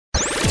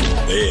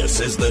This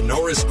is the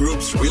Norris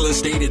Group's Real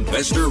Estate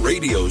Investor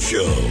Radio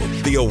Show,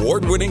 the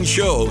award-winning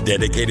show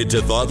dedicated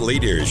to thought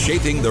leaders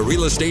shaping the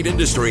real estate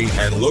industry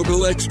and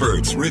local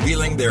experts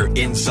revealing their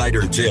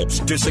insider tips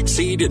to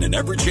succeed in an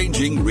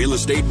ever-changing real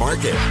estate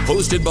market.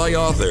 Hosted by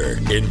author,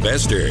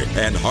 investor,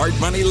 and hard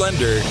money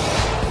lender,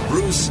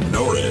 Bruce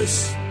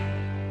Norris.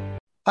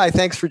 Hi,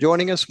 thanks for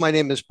joining us. My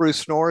name is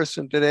Bruce Norris,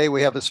 and today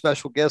we have a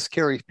special guest,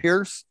 Cary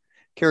Pearce.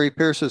 Cary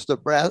Pearce is the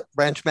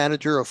branch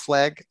manager of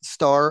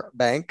Flagstar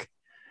Bank.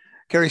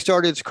 Cary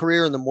started his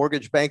career in the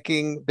mortgage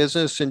banking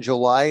business in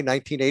July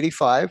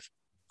 1985.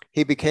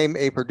 He became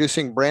a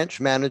producing branch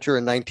manager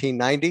in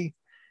 1990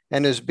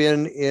 and has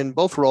been in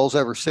both roles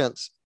ever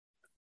since.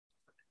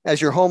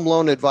 As your home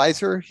loan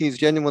advisor, he's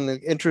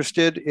genuinely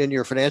interested in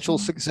your financial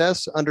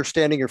success,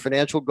 understanding your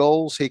financial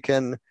goals. He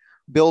can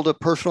build a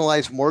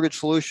personalized mortgage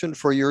solution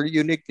for your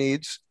unique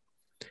needs.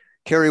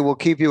 Cary will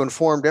keep you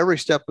informed every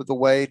step of the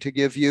way to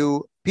give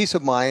you peace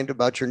of mind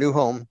about your new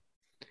home.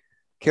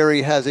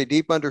 Cary has a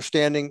deep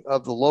understanding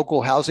of the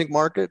local housing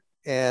market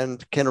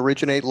and can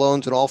originate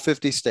loans in all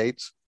 50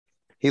 states.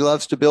 He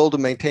loves to build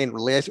and maintain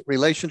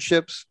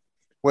relationships,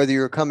 whether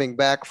you're coming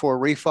back for a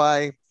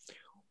refi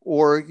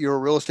or you're a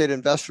real estate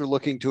investor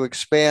looking to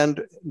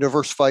expand,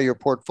 diversify your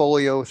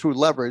portfolio through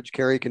leverage.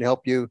 Cary can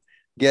help you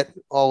get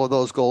all of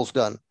those goals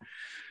done.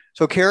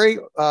 So Cary,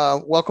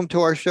 welcome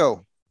to our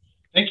show.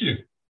 Thank you.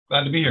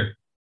 Glad to be here.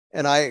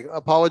 And I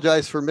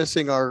apologize for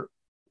missing our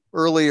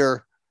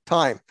earlier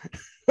time.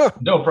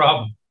 No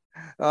problem.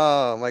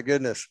 Oh, my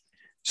goodness.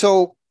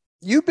 So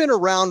you've been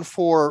around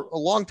for a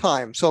long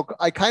time. So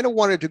I kind of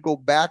wanted to go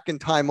back in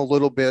time a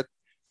little bit.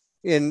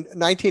 In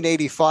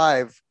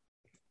 1985,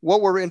 what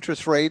were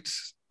interest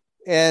rates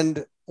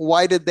and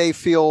why did they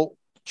feel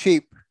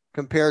cheap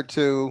compared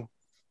to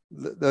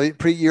the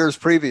years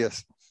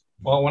previous?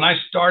 Well, when I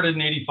started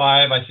in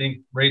 85, I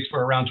think rates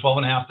were around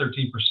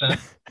 12.5%,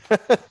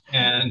 13%.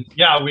 And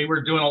yeah, we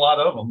were doing a lot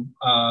of them.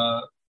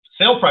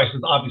 Sale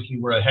prices obviously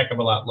were a heck of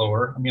a lot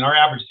lower. I mean, our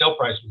average sale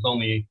price was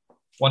only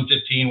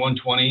 115,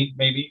 120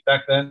 maybe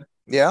back then.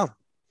 Yeah.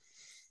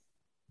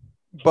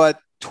 But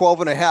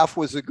 12.5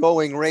 was the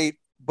going rate,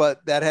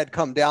 but that had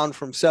come down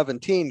from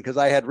 17 because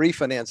I had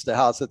refinanced the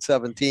house at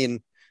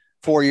 17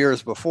 4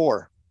 years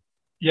before.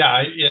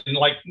 Yeah. And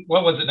like,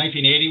 what was it,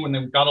 1980 when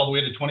they got all the way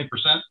to 20%?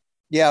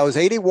 Yeah, it was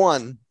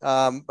 81.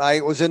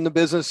 I was in the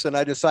business and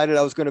I decided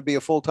I was going to be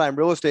a full-time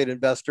real estate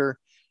investor.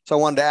 So I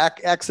wanted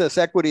to access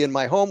equity in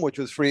my home, which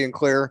was free and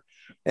clear.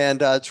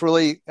 And it's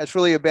really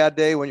a bad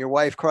day when your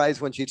wife cries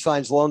when she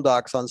signs loan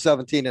docs on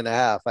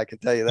 17.5. I can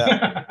tell you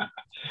that.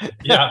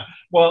 Yeah.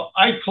 Well,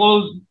 I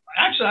closed,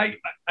 actually,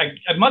 I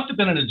must have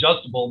been an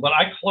adjustable, but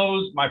I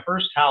closed my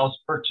first house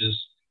purchase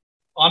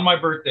on my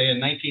birthday in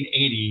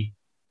 1980.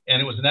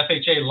 And it was an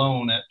FHA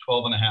loan at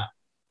 12.5.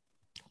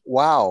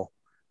 Wow.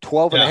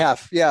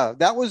 12.5. Yeah.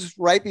 That was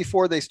right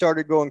before they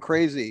started going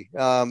crazy.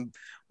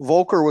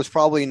 Volcker was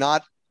probably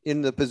not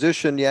in the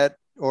position yet,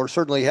 or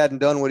certainly hadn't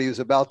done what he was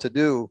about to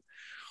do.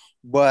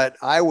 But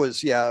I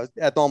was,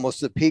 at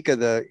almost the peak of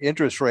the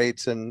interest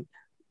rates. And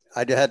I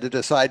had to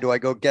decide, do I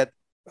go get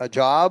a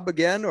job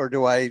again, or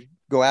do I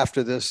go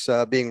after this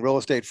being real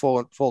estate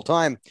full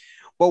time?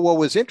 But what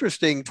was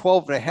interesting,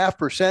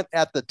 12.5%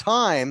 at the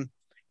time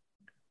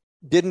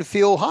didn't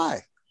feel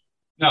high.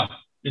 No,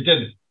 it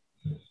didn't.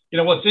 You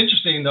know, what's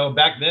interesting though,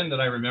 back then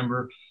that I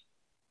remember,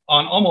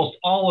 on almost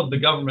all of the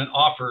government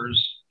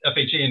offers,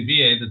 FHA and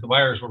VA, that the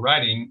buyers were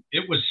writing,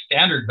 it was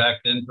standard back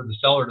then for the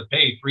seller to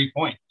pay 3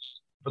 points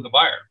for the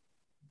buyer.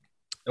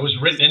 It was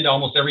written into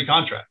almost every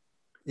contract.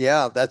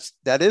 Yeah,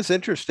 that is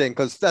interesting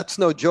because that's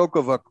no joke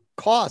of a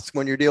cost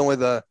when you're dealing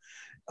with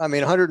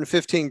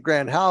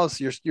 $115,000 house.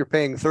 You're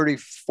paying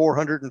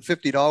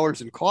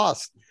 $3,450 in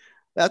costs.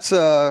 That's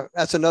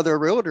another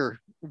realtor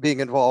being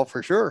involved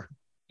for sure.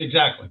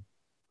 Exactly.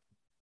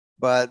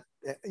 But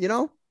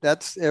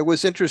it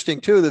was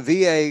interesting too. The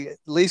VA, at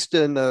least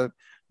in the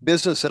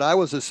business that I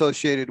was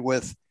associated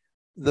with,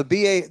 the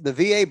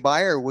VA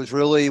buyer was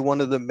really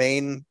one of the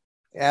main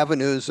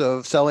avenues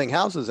of selling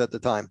houses at the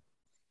time.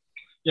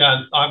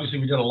 Yeah, obviously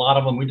we did a lot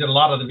of them. We did a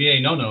lot of the VA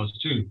no-nos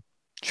too.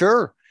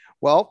 Sure.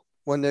 Well,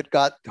 when it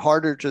got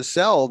harder to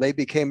sell, they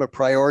became a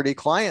priority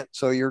client.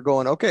 So you're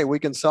going, okay, we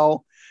can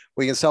sell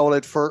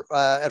it for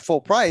at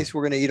full price.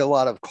 We're going to eat a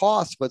lot of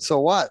costs, but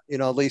so what?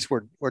 At least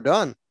we're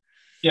done.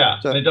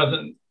 Yeah, so, and it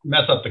doesn't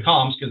mess up the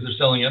comps because they're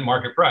selling at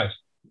market price.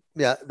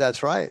 Yeah,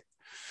 that's right.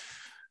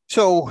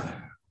 So,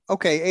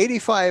 okay,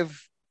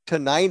 85 to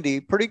 90,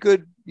 pretty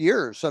good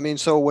years. I mean,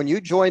 so when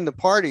you joined the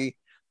party,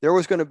 there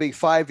was going to be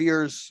 4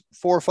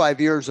 or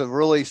 5 years of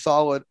really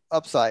solid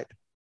upside.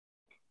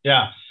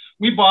 Yeah,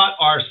 we bought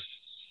our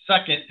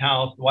second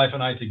house, the wife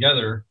and I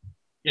together,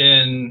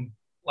 in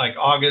like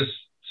August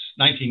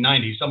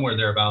 1990, somewhere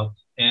thereabouts,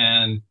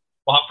 and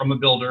bought from a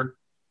builder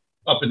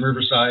up in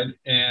Riverside.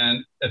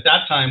 And at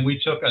that time, we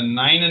took a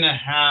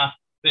 9.5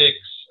 fix,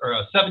 or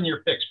a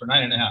 7-year fix for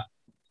 9.5.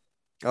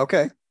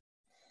 Okay.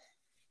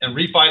 And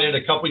refied it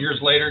a couple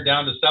years later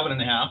down to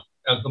 7.5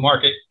 as the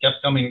market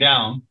kept coming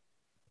down.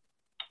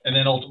 And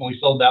then ultimately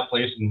sold that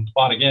place and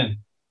bought again.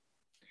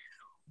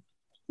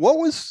 What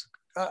was,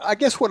 I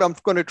guess what I'm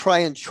going to try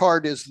and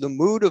chart is the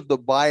mood of the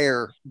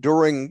buyer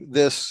during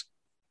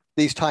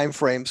these time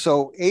frames.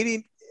 So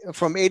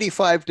from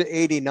 85 to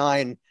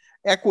 89,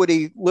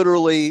 equity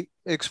literally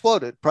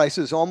exploded.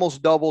 Prices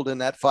almost doubled in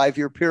that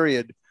 5-year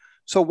period.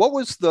 So what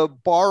was the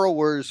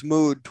borrower's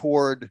mood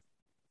toward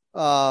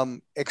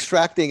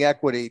extracting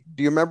equity?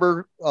 Do you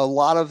remember a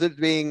lot of it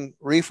being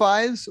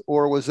refis,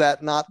 or was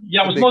that not?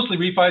 Yeah, it was mostly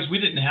refis. We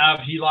didn't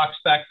have HELOCs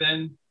back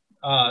then,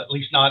 at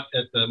least not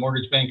at the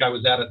mortgage bank I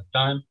was at the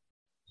time.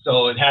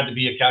 So it had to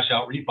be a cash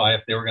out refi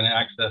if they were going to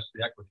access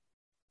the equity.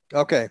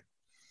 Okay.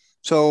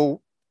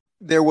 So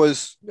there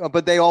was,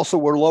 but they also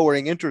were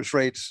lowering interest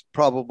rates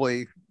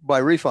probably by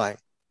refi.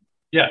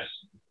 Yes.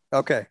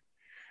 Okay.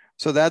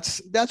 So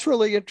that's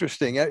really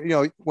interesting. You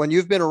know, when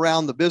you've been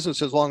around the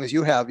business as long as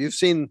you have, you've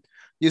seen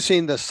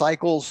the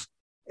cycles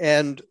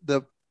and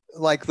the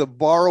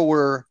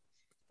borrower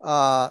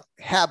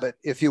habit,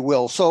 if you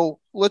will. So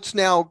let's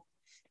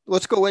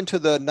go into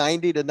the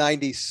 90 to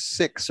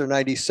 96 or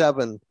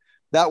 97.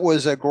 That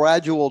was a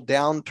gradual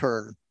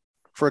downturn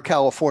for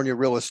California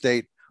real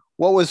estate.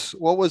 What was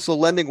the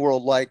lending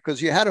world like?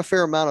 Because you had a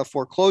fair amount of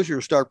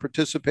foreclosures start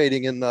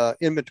participating in the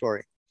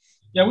inventory.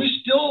 Yeah,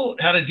 we still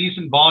had a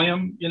decent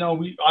volume. You know,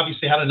 we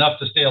obviously had enough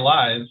to stay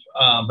alive,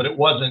 but it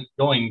wasn't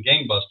going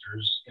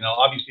gangbusters. You know,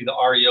 obviously the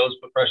REOs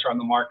put pressure on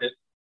the market,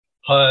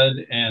 HUD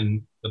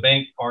and the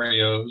bank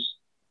REOs.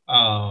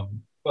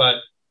 But,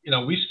 you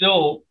know, we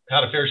still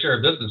had a fair share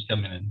of business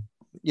coming in.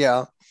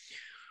 Yeah.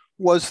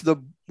 Was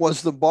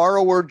the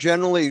borrower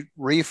generally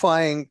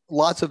refining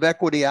lots of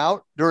equity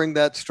out during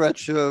that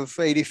stretch of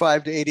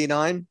 85 to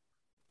 89?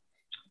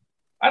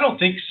 I don't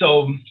think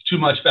so too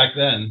much back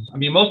then. I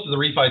mean, most of the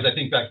refis I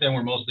think back then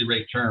were mostly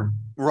rate term.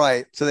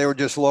 Right. So they were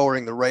just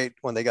lowering the rate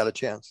when they got a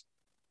chance.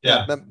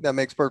 Yeah. That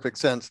makes perfect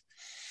sense.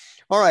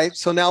 All right.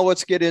 So now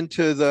let's get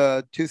into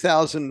the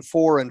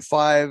 2004 and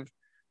 5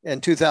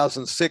 and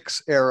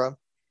 2006 era.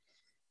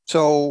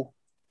 So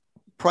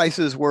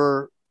prices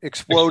were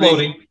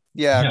exploding.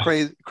 Yeah.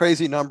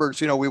 Crazy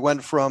numbers. You know,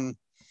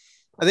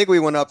 I think we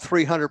went up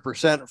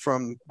 300%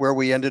 from where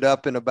we ended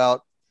up in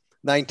about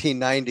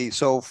 1990.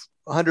 So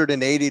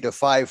 180 to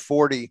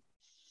 540.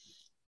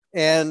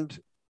 And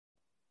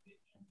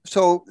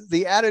so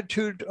the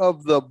attitude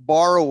of the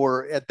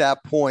borrower at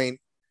that point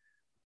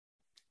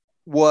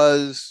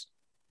was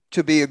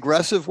to be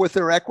aggressive with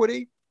their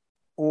equity,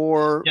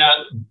 or? Yeah,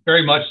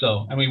 very much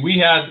so. I mean, we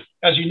had,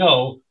 as you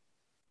know,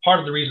 part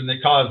of the reason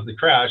that caused the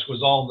crash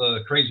was all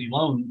the crazy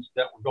loans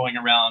that were going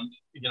around,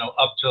 you know,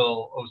 up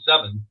till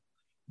 07.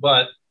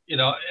 But, you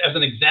know, as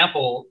an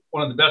example,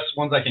 one of the best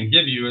ones I can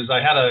give you is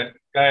I had a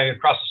guy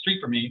across the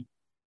street from me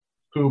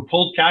who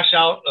pulled cash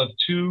out of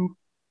 2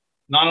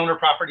 non-owner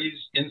properties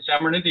in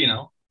San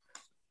Bernardino,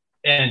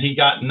 and he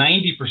got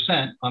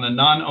 90% on a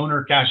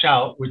non-owner cash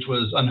out, which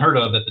was unheard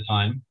of at the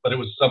time, but it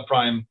was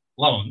subprime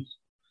loans.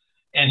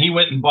 And he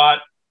went and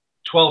bought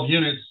 12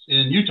 units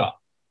in Utah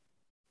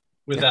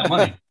with that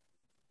money.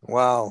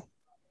 Wow.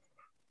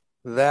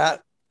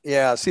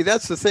 Yeah. See,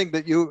 that's the thing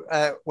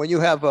that when you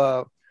have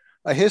a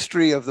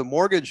history of the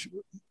mortgage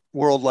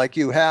world like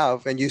you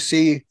have, and you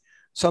see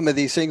some of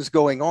these things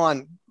going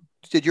on,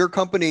 did your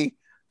company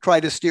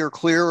try to steer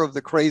clear of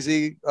the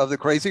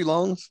crazy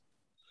loans?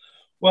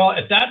 Well,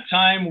 at that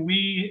time,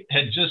 we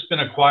had just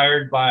been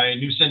acquired by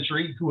New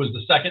Century, who was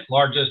the second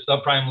largest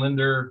subprime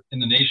lender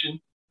in the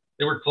nation.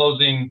 They were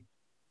closing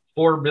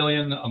 $4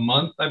 billion a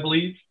month, I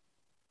believe.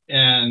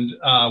 And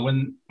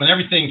when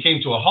everything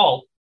came to a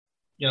halt,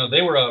 you know,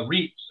 they were a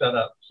REIT set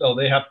up, so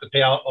they have to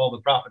pay out all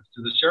the profits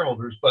to the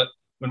shareholders. But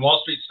when Wall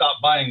Street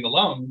stopped buying the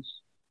loans,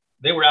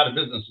 they were out of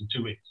business in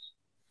 2 weeks,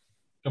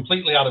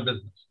 completely out of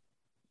business.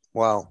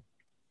 Wow.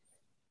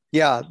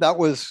 Yeah, that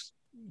was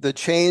the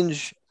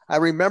change. I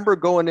remember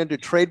going into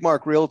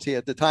Trademark Realty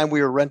at the time.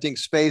 We were renting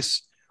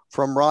space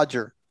from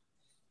Roger.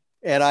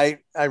 And I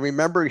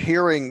remember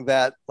hearing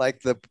that like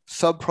the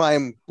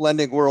subprime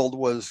lending world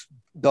was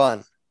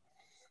done.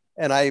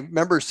 And I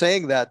remember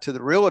saying that to the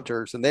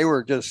realtors, and they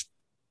were just,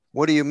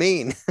 what do you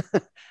mean?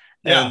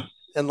 Yeah.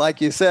 And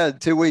like you said,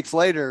 2 weeks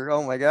later,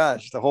 oh my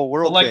gosh, the whole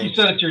world like changed.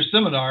 You said at your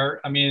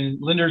seminar, I mean,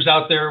 lenders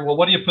out there, well,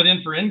 what do you put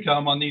in for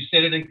income on these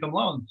stated income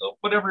loans? So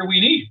whatever we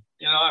need,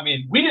 you know, I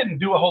mean, we didn't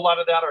do a whole lot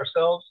of that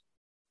ourselves.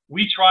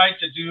 We tried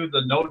to do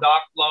the no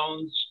doc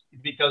loans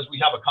because we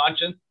have a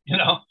conscience, you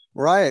know?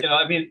 Right. You know,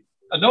 I mean,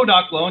 a no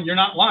doc loan, you're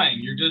not lying.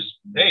 You're just,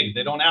 hey,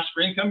 they don't ask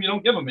for income, you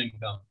don't give them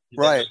income.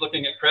 You're just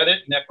looking at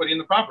credit and equity in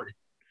the property.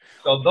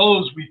 So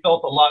those we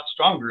felt a lot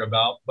stronger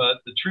about, but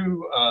the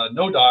true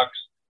no docs,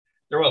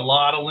 there were a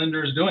lot of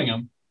lenders doing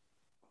them.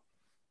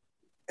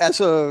 As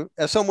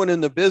someone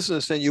in the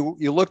business, and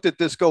you looked at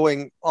this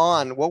going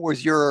on, what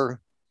was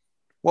your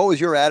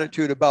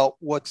attitude about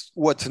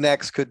what's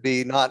next could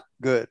be not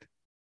good?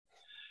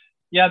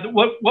 Yeah,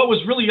 what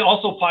was really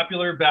also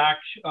popular back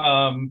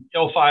 05,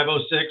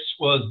 06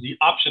 was the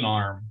option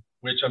arm,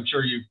 which I'm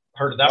sure you've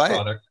heard of that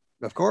product.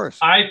 Of course.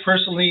 I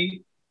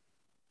only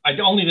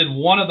did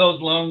one of those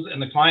loans,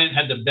 and the client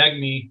had to beg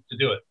me to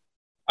do it.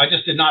 I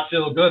just did not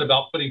feel good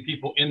about putting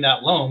people in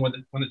that loan when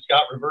it's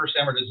got reverse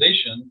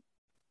amortization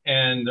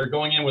and they're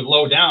going in with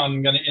low down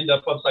and going to end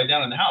up upside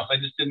down in the house. I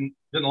just didn't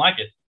like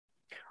it.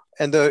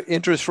 And the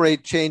interest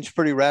rate changed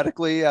pretty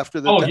radically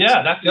after the.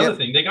 Yeah, that's the other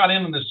thing. They got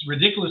in on this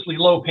ridiculously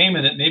low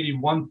payment at maybe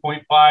 1.5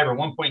 or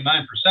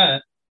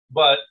 1.9%,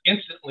 but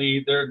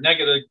instantly they're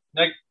negative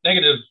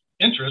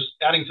interest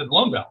adding to the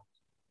loan balance.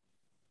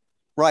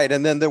 Right,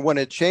 and then when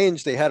it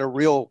changed, they had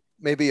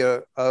maybe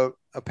a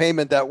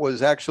payment that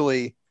was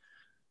actually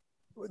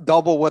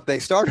double what they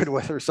started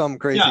with, or some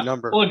crazy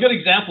number. Well, a good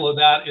example of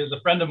that is a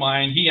friend of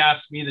mine. He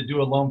asked me to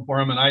do a loan for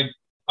him, and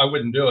I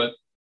wouldn't do it.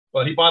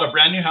 But he bought a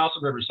brand new house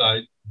in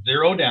Riverside,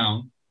 0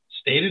 down,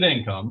 stated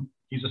income.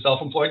 He's a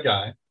self-employed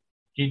guy.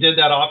 He did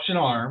that option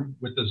arm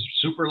with this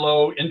super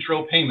low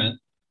intro payment.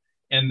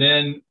 And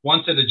then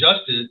once it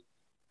adjusted,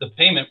 the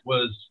payment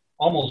was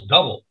almost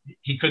double.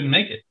 He couldn't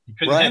make it. He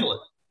couldn't handle it.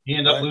 He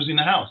ended up losing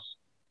the house.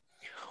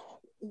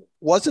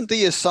 Wasn't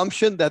the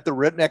assumption that the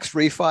next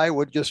refi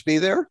would just be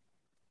there?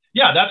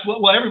 Yeah, that's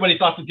what everybody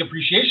thought. The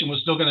depreciation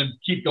was still going to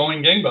keep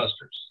going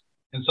gangbusters.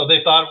 And so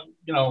they thought,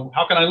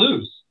 how can I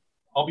lose?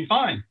 I'll be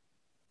fine.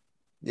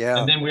 Yeah.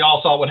 And then we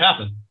all saw what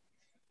happened.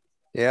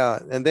 Yeah.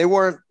 And they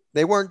weren't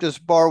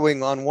just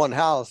borrowing on one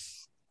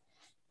house.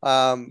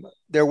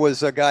 There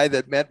was a guy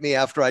that met me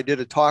after I did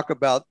a talk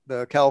about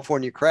the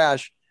California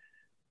crash,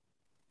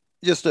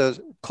 just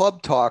a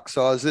club talk.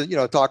 So I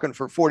was, talking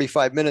for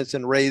 45 minutes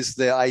and raised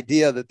the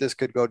idea that this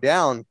could go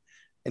down.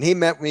 And he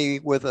met me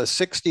with a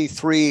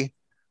 63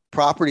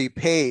 property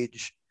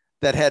page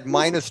that had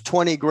minus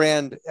 20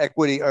 grand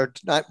equity, or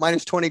not,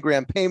 minus 20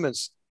 grand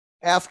payments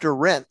after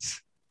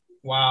rents.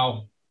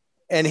 Wow.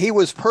 And he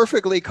was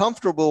perfectly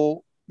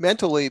comfortable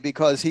mentally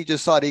because he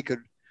just thought he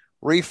could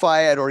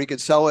refi it or he could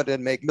sell it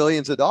and make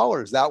millions of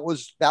dollars. That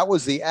was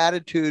the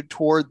attitude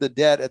toward the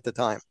debt at the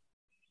time.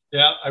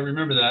 Yeah, I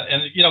remember that.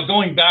 And,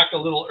 going back a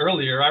little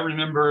earlier, I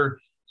remember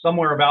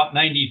somewhere about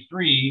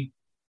 93,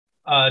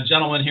 a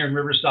gentleman here in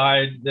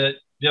Riverside that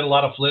did a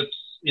lot of flips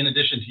in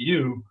addition to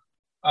you.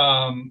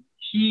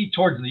 He,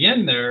 towards the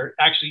end there,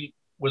 actually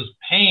was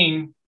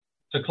paying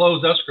to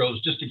close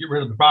escrows just to get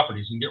rid of the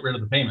properties and get rid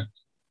of the payments.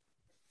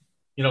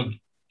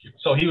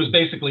 So he was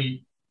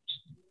basically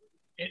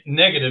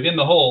negative in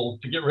the hole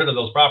to get rid of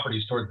those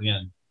properties towards the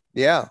end.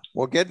 Yeah.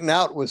 Well, getting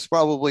out was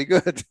probably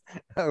good.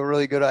 A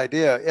really good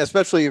idea,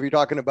 especially if you're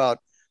talking about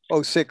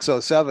 06,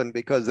 07,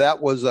 because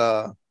that was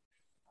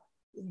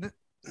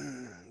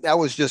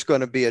just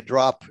going to be a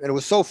drop. And it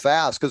was so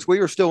fast because we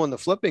were still in the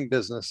flipping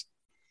business.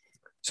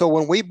 So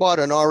when we bought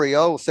an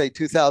REO, say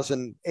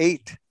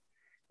 2008,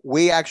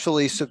 we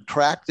actually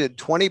subtracted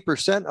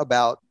 20%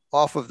 about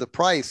off of the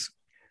price,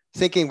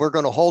 thinking we're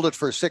going to hold it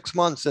for 6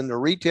 months and the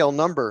retail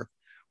number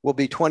will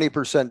be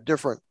 20%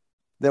 different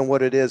than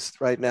what it is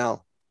right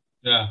now.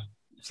 Yeah.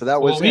 So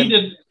that was,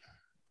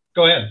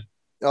 go ahead.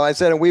 No, I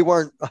said,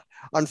 and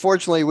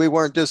unfortunately, we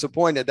weren't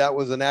disappointed. That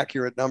was an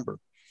accurate number.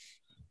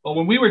 Well,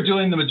 when we were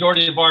doing the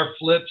majority of our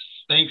flips,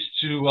 thanks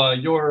to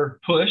your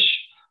push,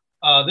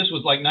 this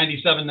was like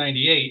 97,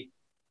 98.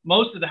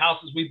 Most of the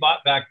houses we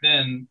bought back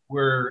then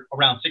were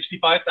around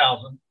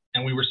 65,000,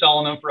 and we were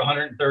selling them for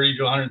 130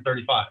 to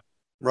 135.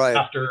 Right.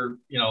 After,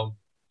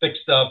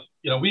 fixed up,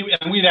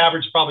 we'd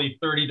average probably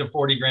 30 to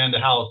 40 grand a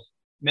house,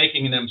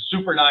 making them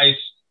super nice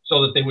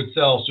so that they would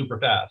sell super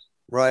fast.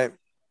 Right.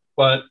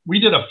 But we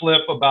did a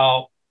flip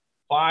about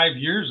 5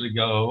 years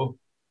ago,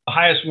 the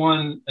highest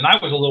one, and I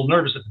was a little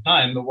nervous at the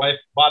time. The wife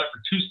bought it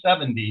for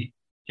 270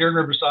 here in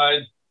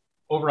Riverside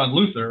over on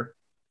Luther,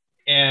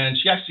 and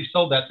she actually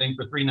sold that thing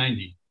for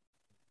 390.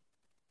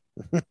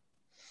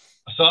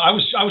 So I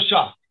was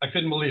shocked. I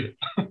couldn't believe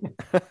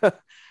it.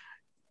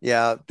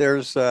 Yeah,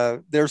 there's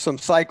some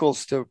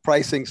cycles to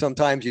pricing.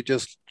 Sometimes you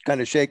just kind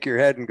of shake your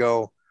head and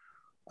go,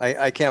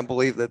 I can't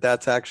believe that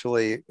that's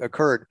actually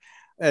occurred.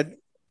 And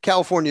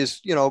California's,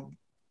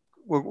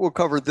 we'll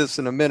cover this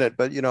in a minute,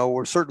 but,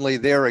 we're certainly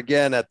there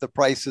again at the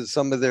prices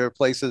some of their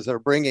places are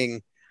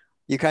bringing.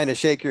 You kind of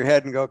shake your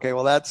head and go, okay,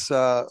 well, that's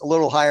a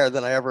little higher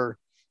than I ever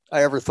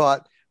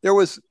thought.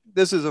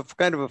 This is a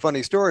kind of a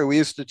funny story. We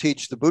used to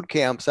teach the boot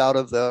camps out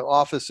of the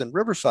office in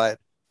Riverside.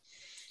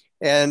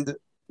 And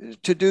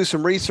to do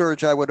some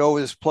research, I would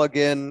always plug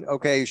in,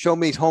 okay, show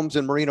me homes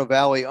in Moreno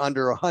Valley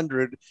under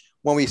 100.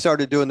 When we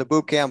started doing the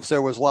boot camps,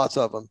 there was lots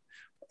of them.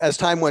 As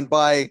time went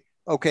by,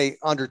 okay,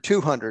 under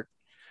 200.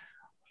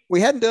 We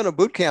hadn't done a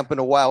boot camp in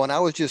a while, and I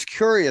was just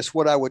curious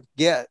what I would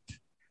get.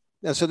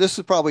 And so this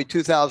is probably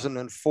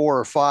 2004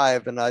 or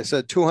 5, and I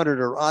said 200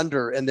 or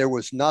under, and there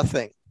was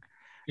nothing.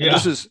 Yeah.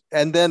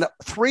 And then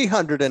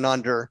 300 and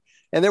under,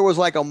 and there was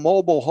like a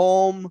mobile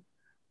home,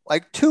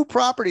 like 2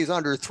 properties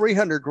under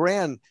 300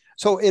 grand.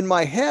 So in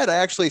my head, I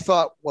actually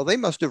thought, well, they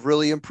must have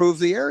really improved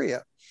the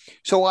area.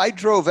 So I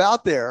drove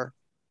out there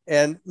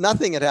and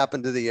nothing had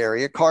happened to the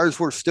area. Cars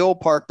were still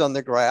parked on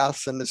the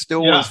grass, and it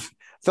still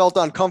felt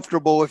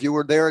uncomfortable if you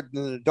were there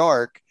in the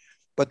dark,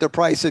 but the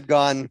price had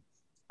gone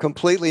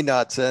completely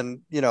nuts.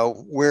 And,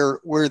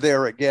 we're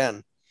there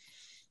again.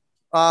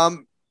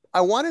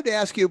 I wanted to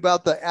ask you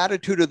about the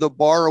attitude of the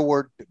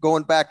borrower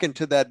going back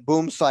into that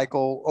boom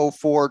cycle,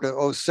 '04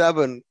 to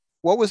 '07.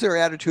 What was their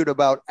attitude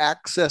about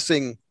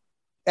accessing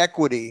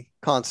equity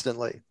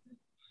constantly?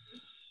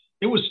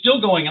 It was still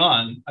going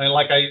on.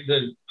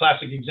 The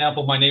classic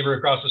example, my neighbor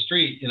across the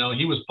street,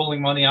 he was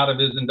pulling money out of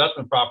his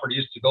investment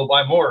properties to go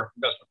buy more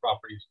investment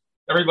properties.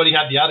 Everybody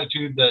had the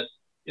attitude that,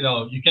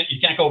 you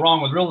can't go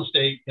wrong with real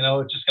estate.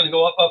 It's just going to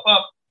go up, up,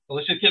 up. So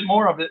let's just get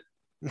more of it.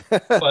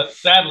 But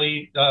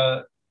sadly,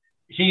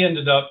 he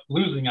ended up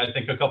losing, I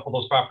think, a couple of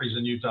those properties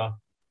in Utah.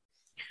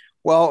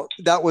 Well,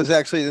 that was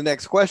actually the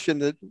next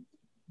question.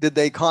 Did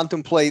they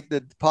contemplate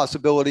the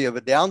possibility of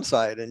a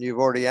downside? And you've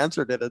already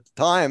answered it at the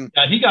time.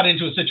 Yeah, he got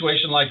into a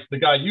situation like the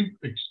guy you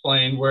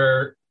explained,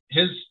 where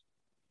his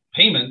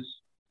payments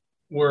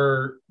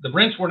the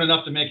rents weren't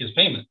enough to make his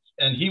payments.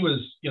 And he was,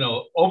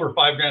 over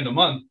 $5,000 a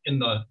month in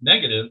the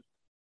negative,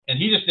 and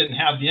he just didn't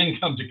have the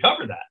income to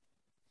cover that.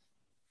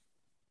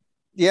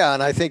 Yeah.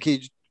 And I think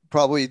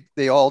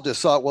they all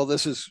just thought, well,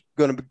 this is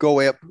going to go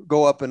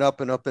up and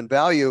up and up in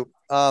value.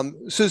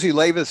 Susie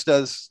Lavis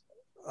does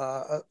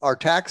our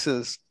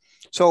taxes.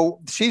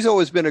 So she's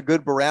always been a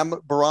good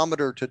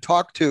barometer to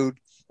talk to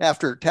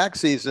after tax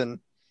season,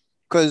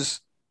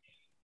 because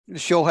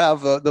she'll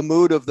have the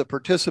mood of the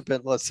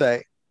participant, let's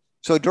say.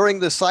 So during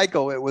the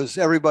cycle, it was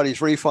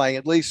everybody's refining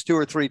at least 2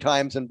 or 3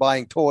 times and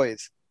buying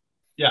toys.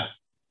 Yeah.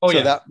 Oh, so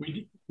yeah.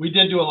 We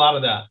did do a lot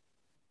of that.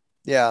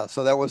 Yeah.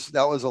 So that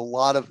was a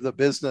lot of the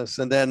business.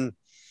 And then,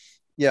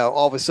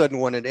 all of a sudden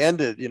when it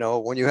ended,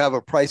 when you have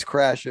a price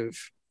crash of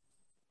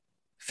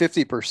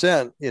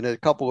 50% in a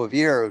couple of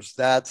years,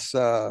 that's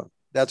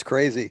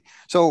crazy.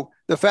 So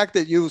the fact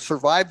that you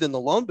survived in the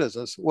loan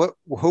business,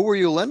 who were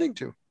you lending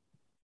to?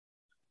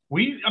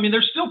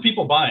 There's still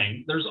people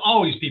buying. There's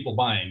always people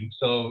buying.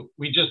 So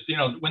we just,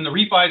 when the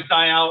refis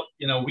die out,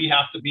 we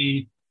have to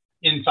be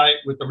in sight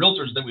with the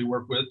realtors that we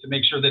work with to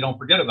make sure they don't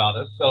forget about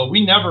us. So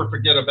we never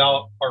forget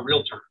about our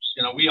realtors.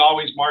 We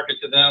always market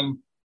to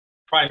them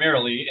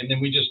primarily, and then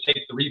we just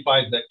take the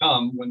refis that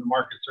come when the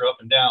markets are up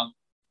and down.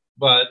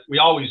 But we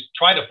always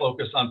try to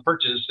focus on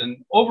purchase.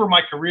 And over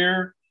my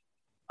career,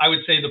 I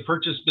would say the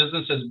purchase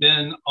business has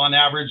been on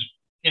average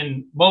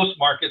in most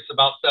markets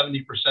about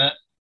 70% and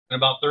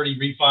about 30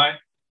 refi.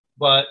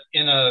 But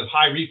in a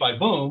high refi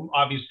boom,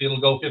 obviously it'll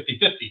go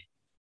 50-50.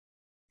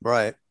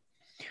 Right.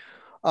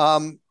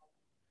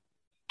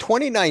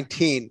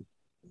 2019,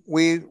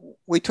 we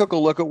took a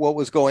look at what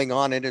was going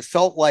on, and it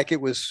felt like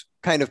it was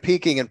kind of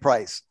peaking in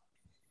price.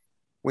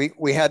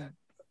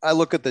 I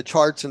look at the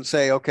charts and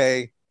say,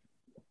 okay,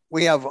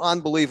 we have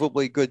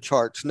unbelievably good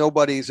charts.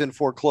 Nobody's in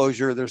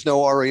foreclosure. There's no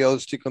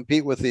REOs to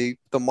compete with the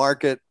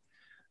market.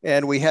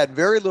 And we had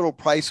very little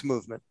price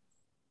movement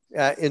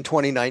in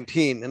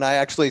 2019. And I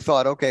actually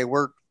thought, okay,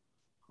 we're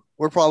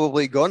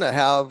probably going to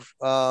have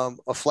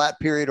a flat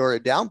period or a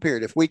down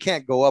period. If we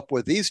can't go up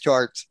with these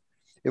charts,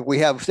 if we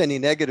have any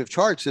negative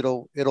charts,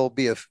 it'll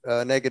be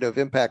a negative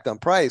impact on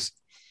price.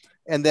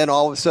 And then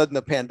all of a sudden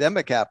the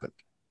pandemic happened.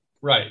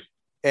 Right.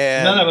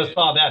 And none of us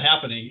saw that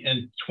happening.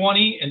 And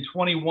 20 and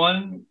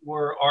 21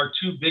 were our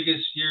 2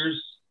 biggest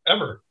years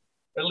ever,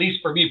 at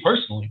least for me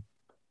personally.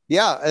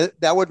 Yeah,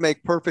 that would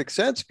make perfect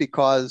sense,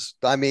 because,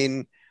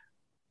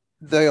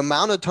 the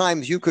amount of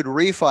times you could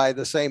refi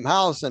the same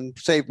house and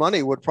save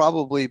money would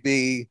probably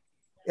be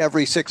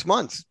every 6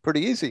 months.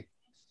 Pretty easy.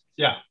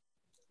 Yeah.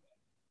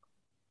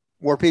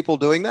 Were people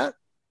doing that?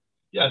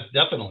 Yes,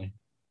 definitely.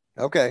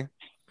 Okay.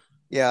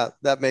 Yeah,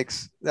 that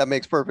makes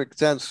perfect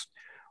sense.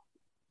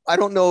 I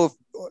don't know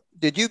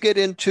did you get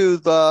into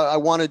I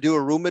want to do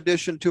a room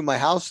addition to my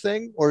house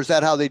thing, or is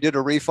that how they did a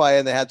refi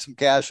and they had some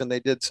cash and they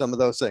did some of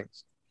those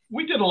things?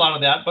 We did a lot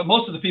of that, but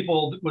most of the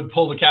people would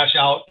pull the cash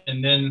out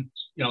and then,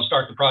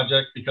 start the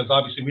project, because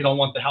obviously we don't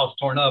want the house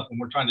torn up when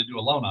we're trying to do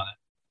a loan on it.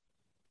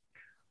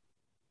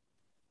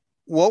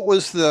 What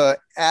was the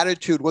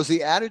attitude? Was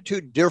the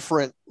attitude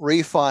different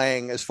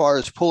refining as far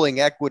as pulling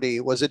equity?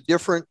 Was it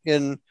different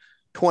in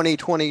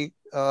 2021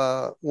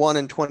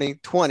 and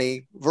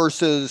 2020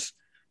 versus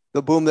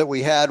the boom that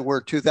we had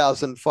where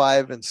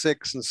 2005 and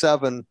 6 and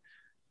 7?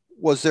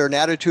 Was there an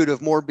attitude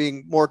of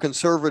being more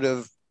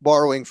conservative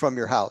borrowing from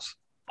your house?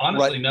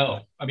 Honestly, right?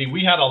 No.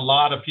 We had a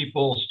lot of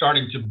people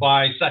starting to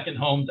buy second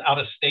homes out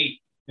of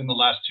state in the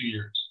last 2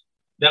 years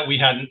that we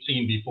hadn't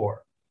seen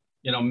before.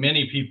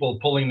 Many people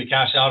pulling the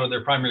cash out of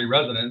their primary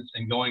residence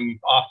and going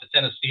off to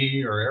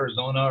Tennessee or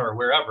Arizona or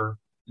wherever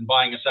and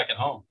buying a second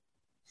home.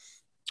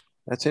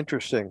 That's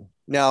interesting.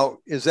 Now,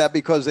 is that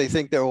because they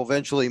think they'll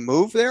eventually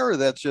move there, or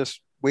that's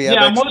just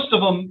most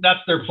of them, that's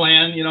their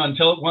plan,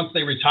 until once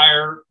they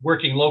retire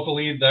working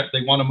locally, that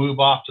they want to move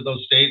off to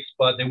those states,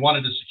 but they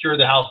wanted to secure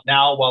the house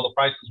now while the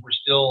prices were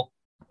still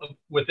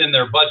within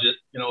their budget,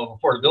 of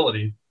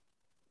affordability.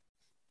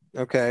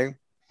 Okay.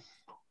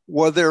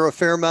 Were there a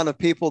fair amount of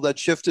people that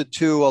shifted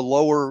to a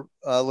lower,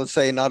 let's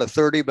say not a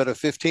 30, but a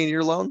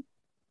 15-year loan?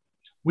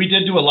 We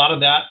did do a lot of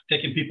that,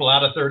 taking people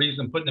out of 30s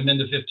and putting them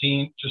into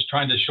 15, just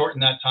trying to shorten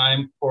that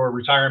time for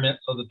retirement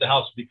so that the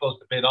house would be close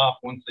to paid off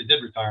once they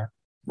did retire.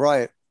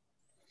 Right.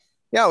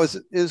 Yeah,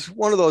 is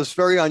one of those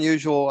very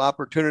unusual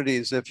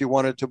opportunities if you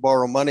wanted to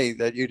borrow money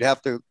that you'd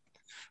have to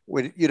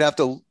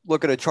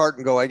look at a chart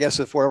and go, I guess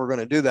if we're ever going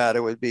to do that, it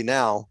would be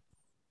now.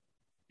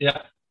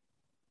 Yeah.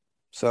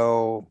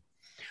 So,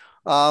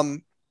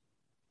 um,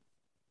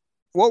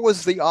 what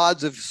was the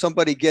odds of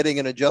somebody getting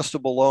an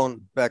adjustable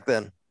loan back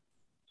then?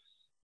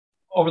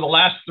 Over the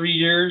last 3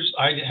 years,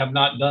 I have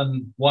not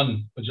done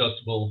one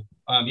adjustable.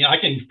 I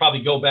can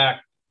probably go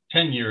back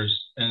 10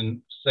 years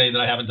and say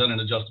that I haven't done an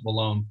adjustable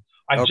loan.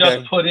 I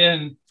just put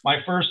in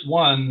my first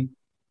one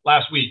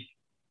last week.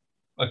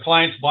 A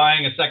client's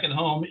buying a second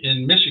home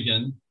in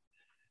Michigan.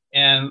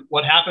 And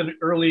what happened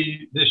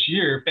early this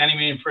year, Fannie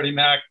Mae and Freddie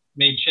Mac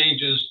made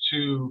changes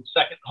to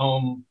second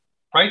home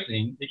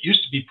pricing. It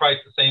used to be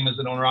priced the same as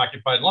an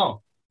owner-occupied loan.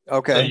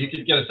 Okay. So you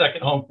could get a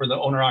second home for the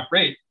owner-occ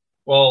rate.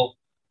 Well,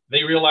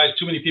 they realized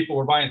too many people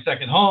were buying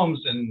second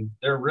homes and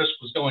their risk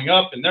was going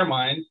up in their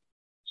minds.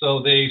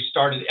 So they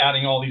started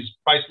adding all these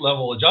price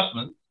level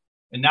adjustments,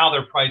 and now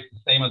they're priced the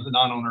same as a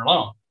non-owner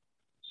loan.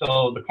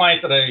 So the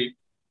client that I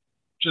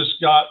just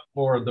got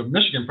for the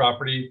Michigan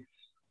property,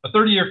 a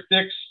 30-year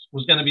fix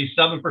was going to be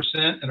 7%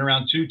 and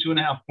around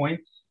 2.5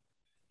 points.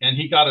 And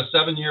he got a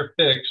 7-year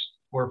fix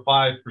for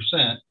 5%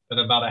 at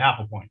about a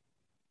 0.5 point.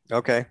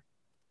 Okay.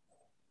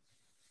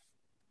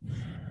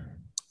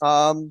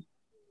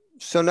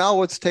 So now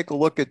let's take a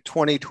look at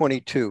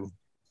 2022.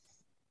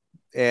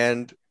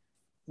 And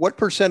what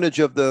percentage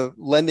of the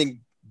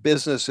lending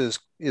business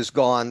is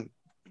gone?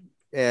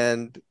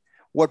 And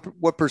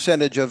what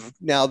percentage of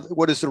now,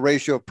 what is the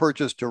ratio of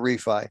purchase to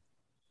refi?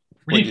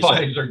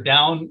 Refis are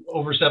down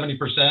over 70%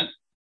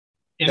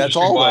 That's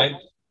all industry-wide.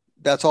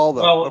 That's all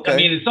though. Well, okay. I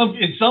mean,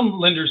 in some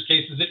lenders'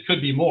 cases, it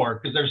could be more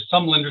because there's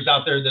some lenders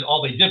out there that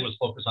all they did was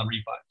focus on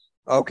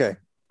refis. Okay.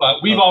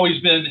 But we've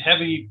always been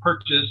heavy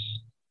purchase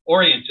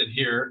oriented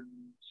here.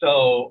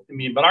 So, I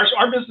mean, but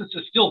our business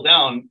is still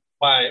down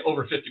by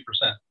over 50%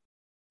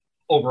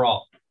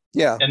 overall.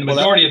 Yeah. And the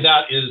majority of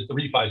that is the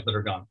refis that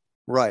are gone.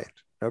 Right.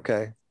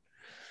 Okay.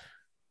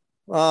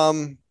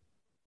 Do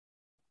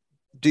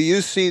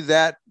you see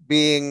that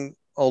being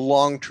a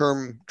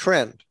long-term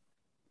trend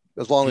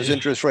as long as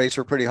interest rates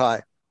are pretty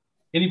high?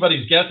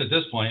 Anybody's guess at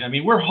this point. I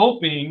mean, we're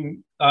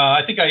hoping,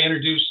 I think I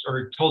introduced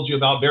or told you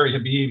about Barry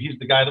Habib. He's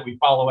the guy that we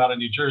follow out of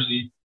New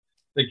Jersey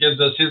that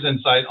gives us his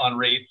insight on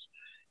rates.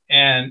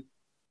 And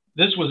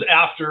this was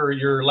after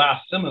your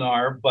last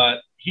seminar,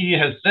 but he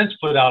has since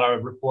put out a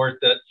report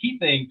that he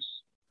thinks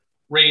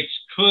rates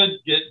could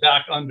get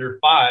back under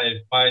 5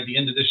 by the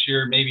end of this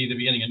year, maybe the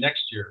beginning of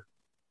next year.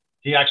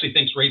 He actually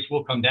thinks rates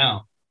will come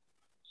down.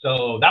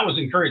 So that was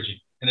encouraging.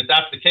 And if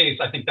that's the case,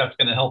 I think that's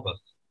going to help us.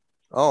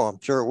 Oh, I'm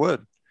sure it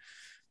would.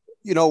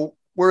 You know,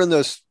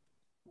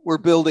 we're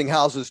building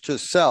houses to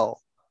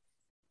sell,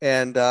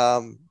 and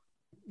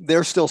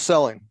they're still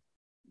selling.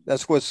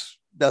 That's what's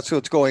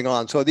going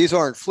on. So these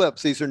aren't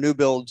flips. These are new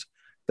builds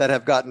that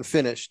have gotten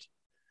finished.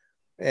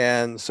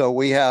 And so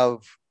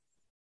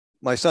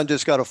my son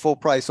just got a full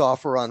price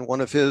offer on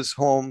one of his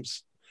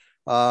homes.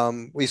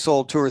 We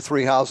sold 2 or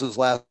 3 houses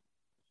last,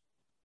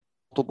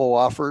 multiple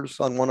offers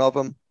on one of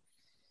them.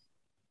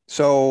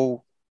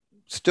 So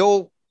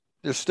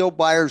there's still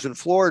buyers in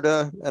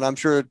Florida, and I'm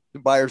sure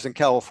buyers in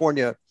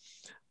California.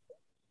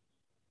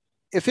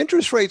 If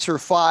interest rates are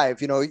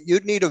 5,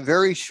 you'd need a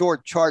very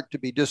short chart to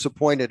be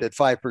disappointed at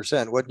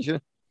 5%, wouldn't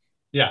you?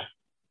 Yeah.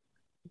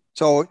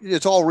 So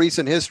it's all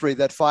recent history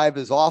that 5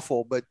 is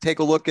awful, but take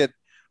a look at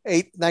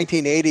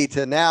 1980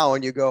 to now,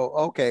 and you go,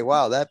 okay,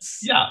 wow, that's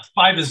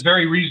 5 is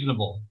very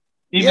reasonable.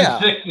 Even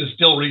 6 is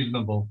still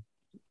reasonable.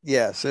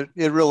 Yes, it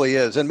really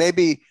is, and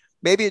maybe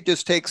it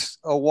just takes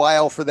a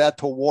while for that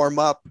to warm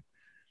up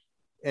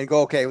and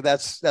go, okay,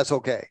 that's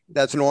okay,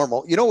 that's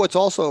normal. You know what's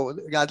also,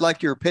 I'd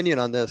like your opinion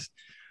on this.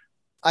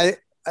 I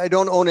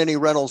don't own any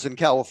rentals in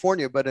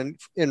California, but in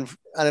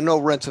I know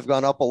rents have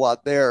gone up a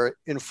lot there.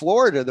 In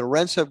Florida, the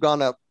rents have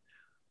gone up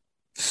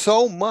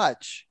so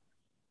much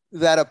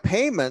that a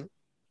payment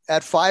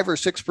at 5 or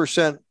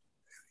 6%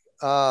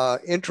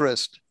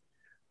 interest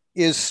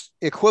is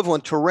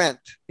equivalent to rent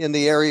in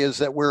the areas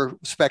that we're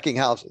speccing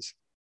houses.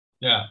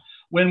 Yeah.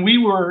 When we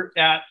were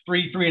at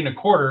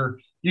 3.25,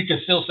 you could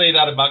still say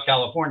that about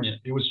California.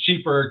 It was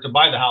cheaper to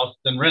buy the house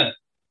than rent.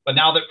 But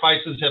now that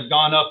prices have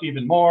gone up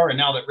even more, and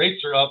now that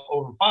rates are up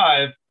over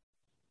 5,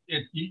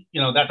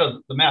 the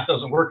math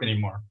doesn't work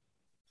anymore.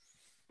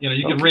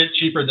 You can rent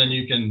cheaper than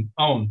you can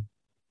own.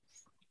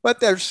 But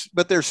there's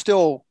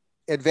still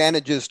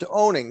advantages to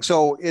owning.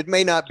 So it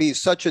may not be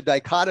such a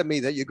dichotomy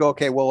that you go,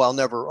 okay, well, I'll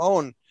never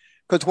own.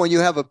 Because when you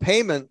have a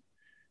payment,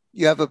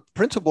 you have a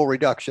principal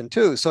reduction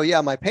too. So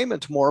yeah, my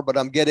payment's more, but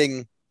I'm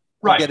getting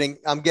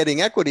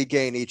equity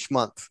gain each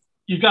month.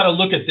 You've got to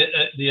look at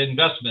the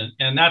investment.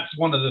 And that's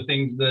one of the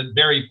things that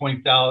Barry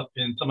points out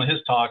in some of his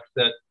talks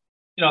that,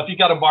 if you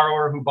got a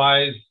borrower who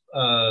buys,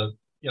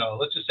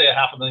 let's just say a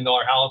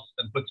 $500,000 house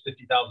and puts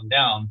 $50,000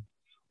 down,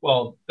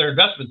 well, their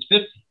investment's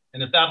 50.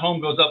 And if that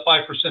home goes up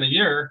 5% a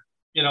year,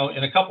 in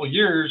a couple of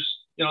years,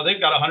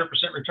 they've got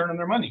 100% return on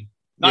their money,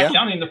 not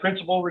counting the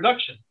principal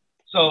reduction.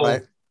 So,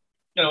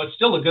 it's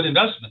still a good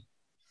investment.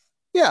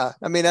 Yeah.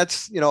 I mean,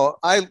 that's,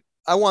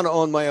 I want to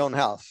own my own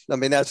house. I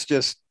mean, that's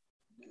just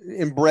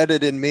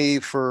embedded in me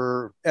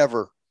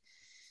forever.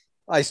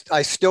 I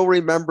still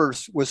remember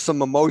with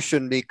some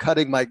emotion me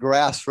cutting my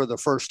grass for the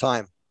first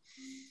time.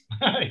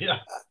 Yeah.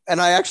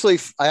 And I actually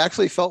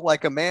felt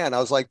like a man. I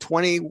was like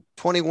 20,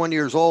 21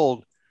 years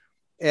old,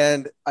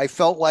 and I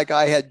felt like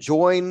I had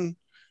joined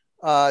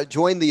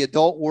the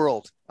adult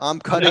world. I'm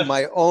cutting Yes.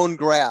 my own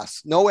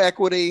grass, no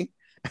equity.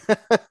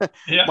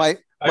 Yeah. my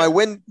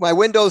I, my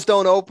windows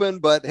don't open,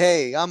 but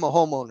hey, I'm a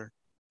homeowner.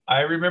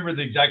 I remember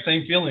the exact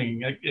same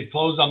feeling. It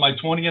closed on my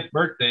 20th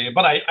birthday,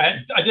 but I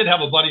did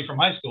have a buddy from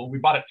high school. We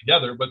bought it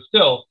together, but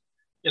still,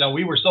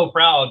 we were so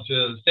proud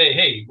to say,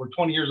 hey, we're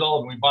 20 years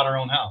old and we bought our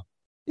own house.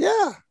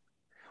 Yeah.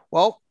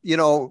 Well,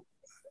 in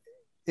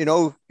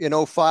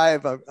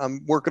 '05,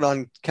 I'm working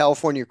on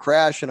California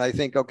Crash, and I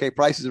think, okay,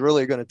 prices are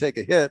really going to take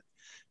a hit.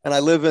 And I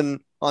live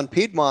on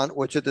Piedmont,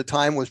 which at the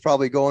time was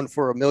probably going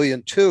for $1.2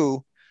 million.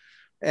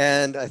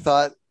 And I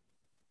thought,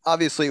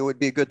 obviously, it would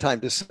be a good time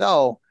to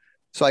sell.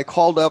 So I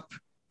called up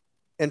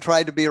and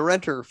tried to be a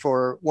renter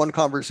for one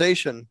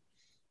conversation.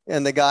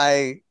 And the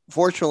guy,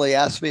 fortunately,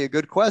 asked me a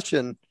good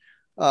question.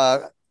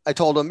 I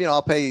told him,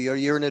 I'll pay you a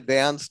year in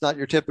advance, not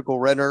your typical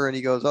renter. And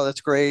he goes, oh,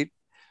 that's great.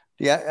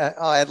 Yeah,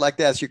 I'd like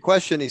to ask you a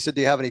question. He said,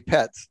 do you have any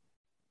pets?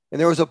 And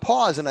there was a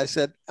pause. And I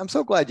said, I'm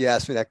so glad you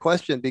asked me that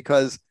question,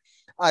 because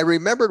I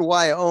remembered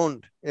why I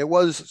owned. It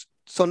was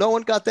so no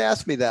one got to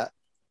ask me that.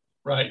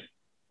 Right.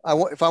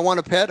 If I want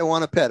a pet, I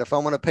want a pet. If I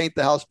want to paint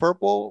the house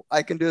purple,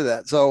 I can do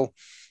that. So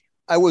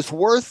I was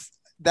worth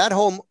that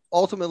home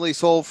ultimately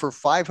sold for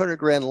 500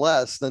 grand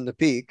less than the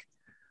peak.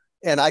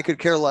 And I could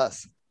care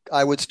less.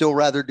 I would still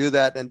rather do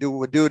that and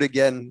would do it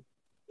again,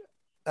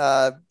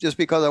 just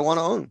because I want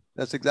to own.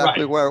 That's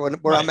exactly Right. where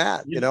Right. I'm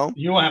at. You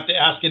don't have to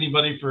ask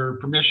anybody for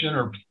permission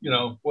or,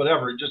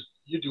 whatever. Just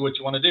you do what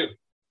you want to do.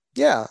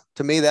 Yeah.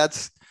 To me,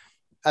 that's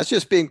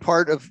just being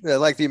part of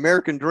like the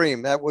American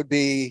dream. That would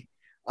be,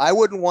 I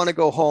wouldn't want to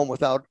go home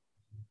without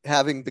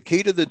having the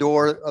key to the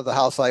door of the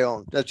house I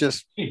own. That's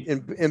just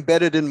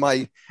embedded in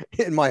my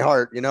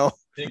heart,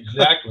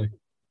 Exactly.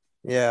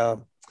 Yeah.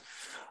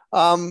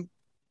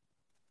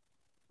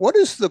 What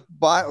is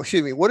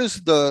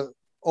the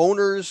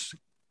owner's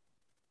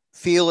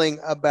feeling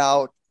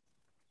about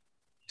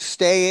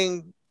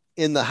staying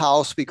in the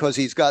house because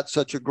he's got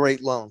such a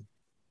great loan?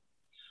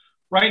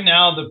 Right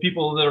now, the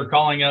people that are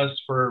calling us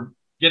for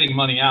getting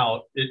money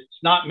out, it's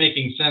not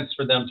making sense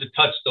for them to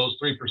touch those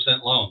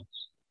 3% loans.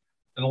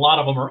 And a lot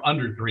of them are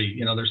under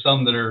 3. There's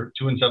some that are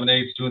 2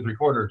 7/8, 2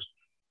 3/4.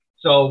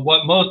 So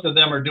what most of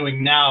them are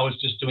doing now is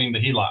just doing the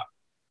HELOC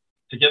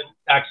to get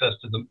access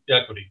to the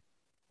equity.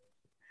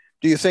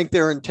 Do you think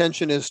their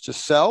intention is to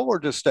sell or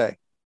to stay?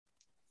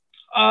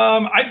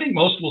 I think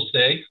most will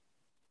stay.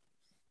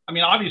 I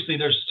mean, obviously,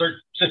 there's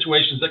certain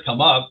situations that come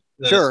up,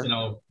 that, Sure.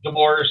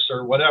 Divorce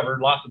or whatever,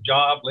 loss of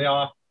job,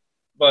 layoff.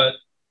 But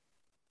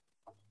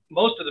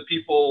most of the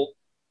people,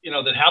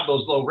 that have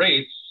those low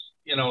rates,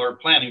 are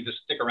planning to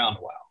stick around a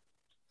while.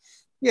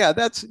 Yeah,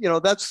 that's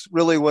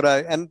really what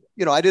I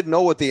didn't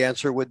know what the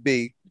answer would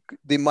be.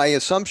 My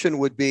assumption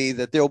would be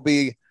that there'll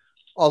be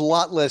a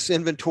lot less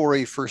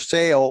inventory for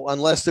sale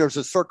unless there's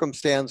a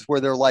circumstance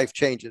where their life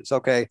changes.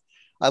 Okay,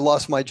 I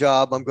lost my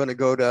job. I'm going to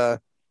go to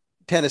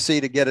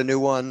Tennessee to get a new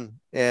one,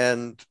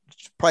 and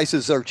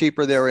prices are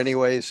cheaper there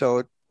anyway.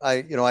 So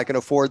I can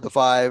afford the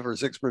 5 or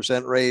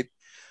 6% rate.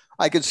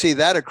 I could see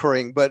that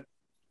occurring, but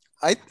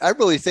I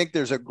really think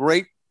there's a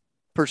great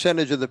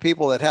percentage of the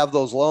people that have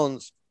those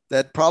loans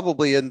that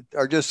probably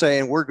are just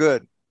saying, we're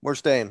good, we're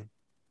staying.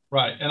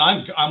 Right. And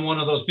I'm one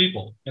of those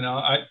people.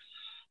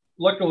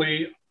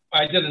 Luckily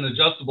I did an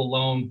adjustable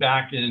loan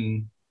back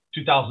in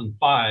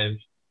 2005.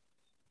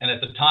 And at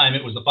the time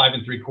it was a 5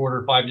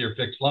 3/4 5-year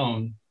fixed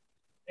loan.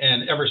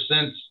 And ever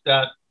since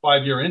that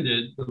 5-year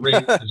ended, the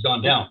rate has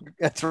gone down.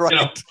 That's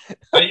right.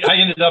 I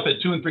ended up at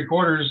 2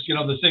 3/4,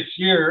 the 6th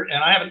year,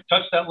 and I haven't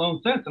touched that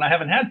loan since, and I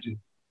haven't had to.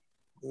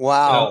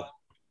 Wow.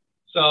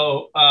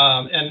 So,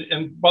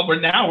 but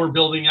we're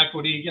building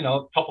equity, a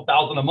couple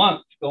thousand a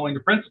month going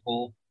to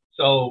principal.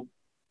 So,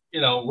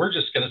 we're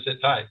just going to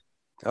sit tight.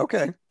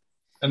 Okay.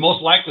 And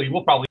most likely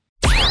we'll probably.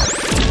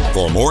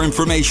 For more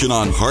information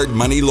on hard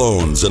money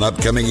loans and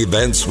upcoming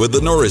events with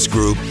the Norris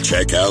Group,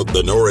 check out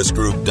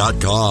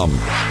thenorrisgroup.com.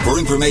 For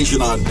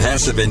information on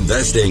passive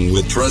investing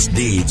with trust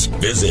deeds,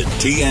 visit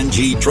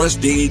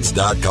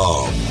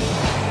tngtrustdeeds.com.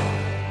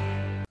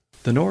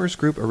 The Norris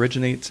Group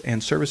originates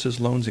and services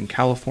loans in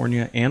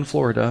California and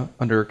Florida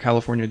under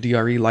California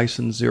DRE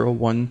License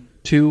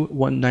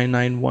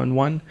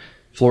 012-19911,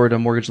 Florida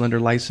Mortgage Lender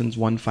License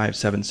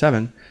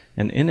 1577,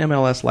 and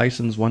NMLS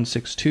License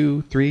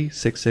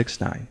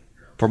 1623669.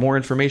 For more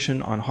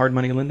information on hard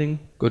money lending,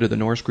 go to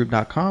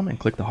thenorrisgroup.com and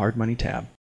click the Hard Money tab.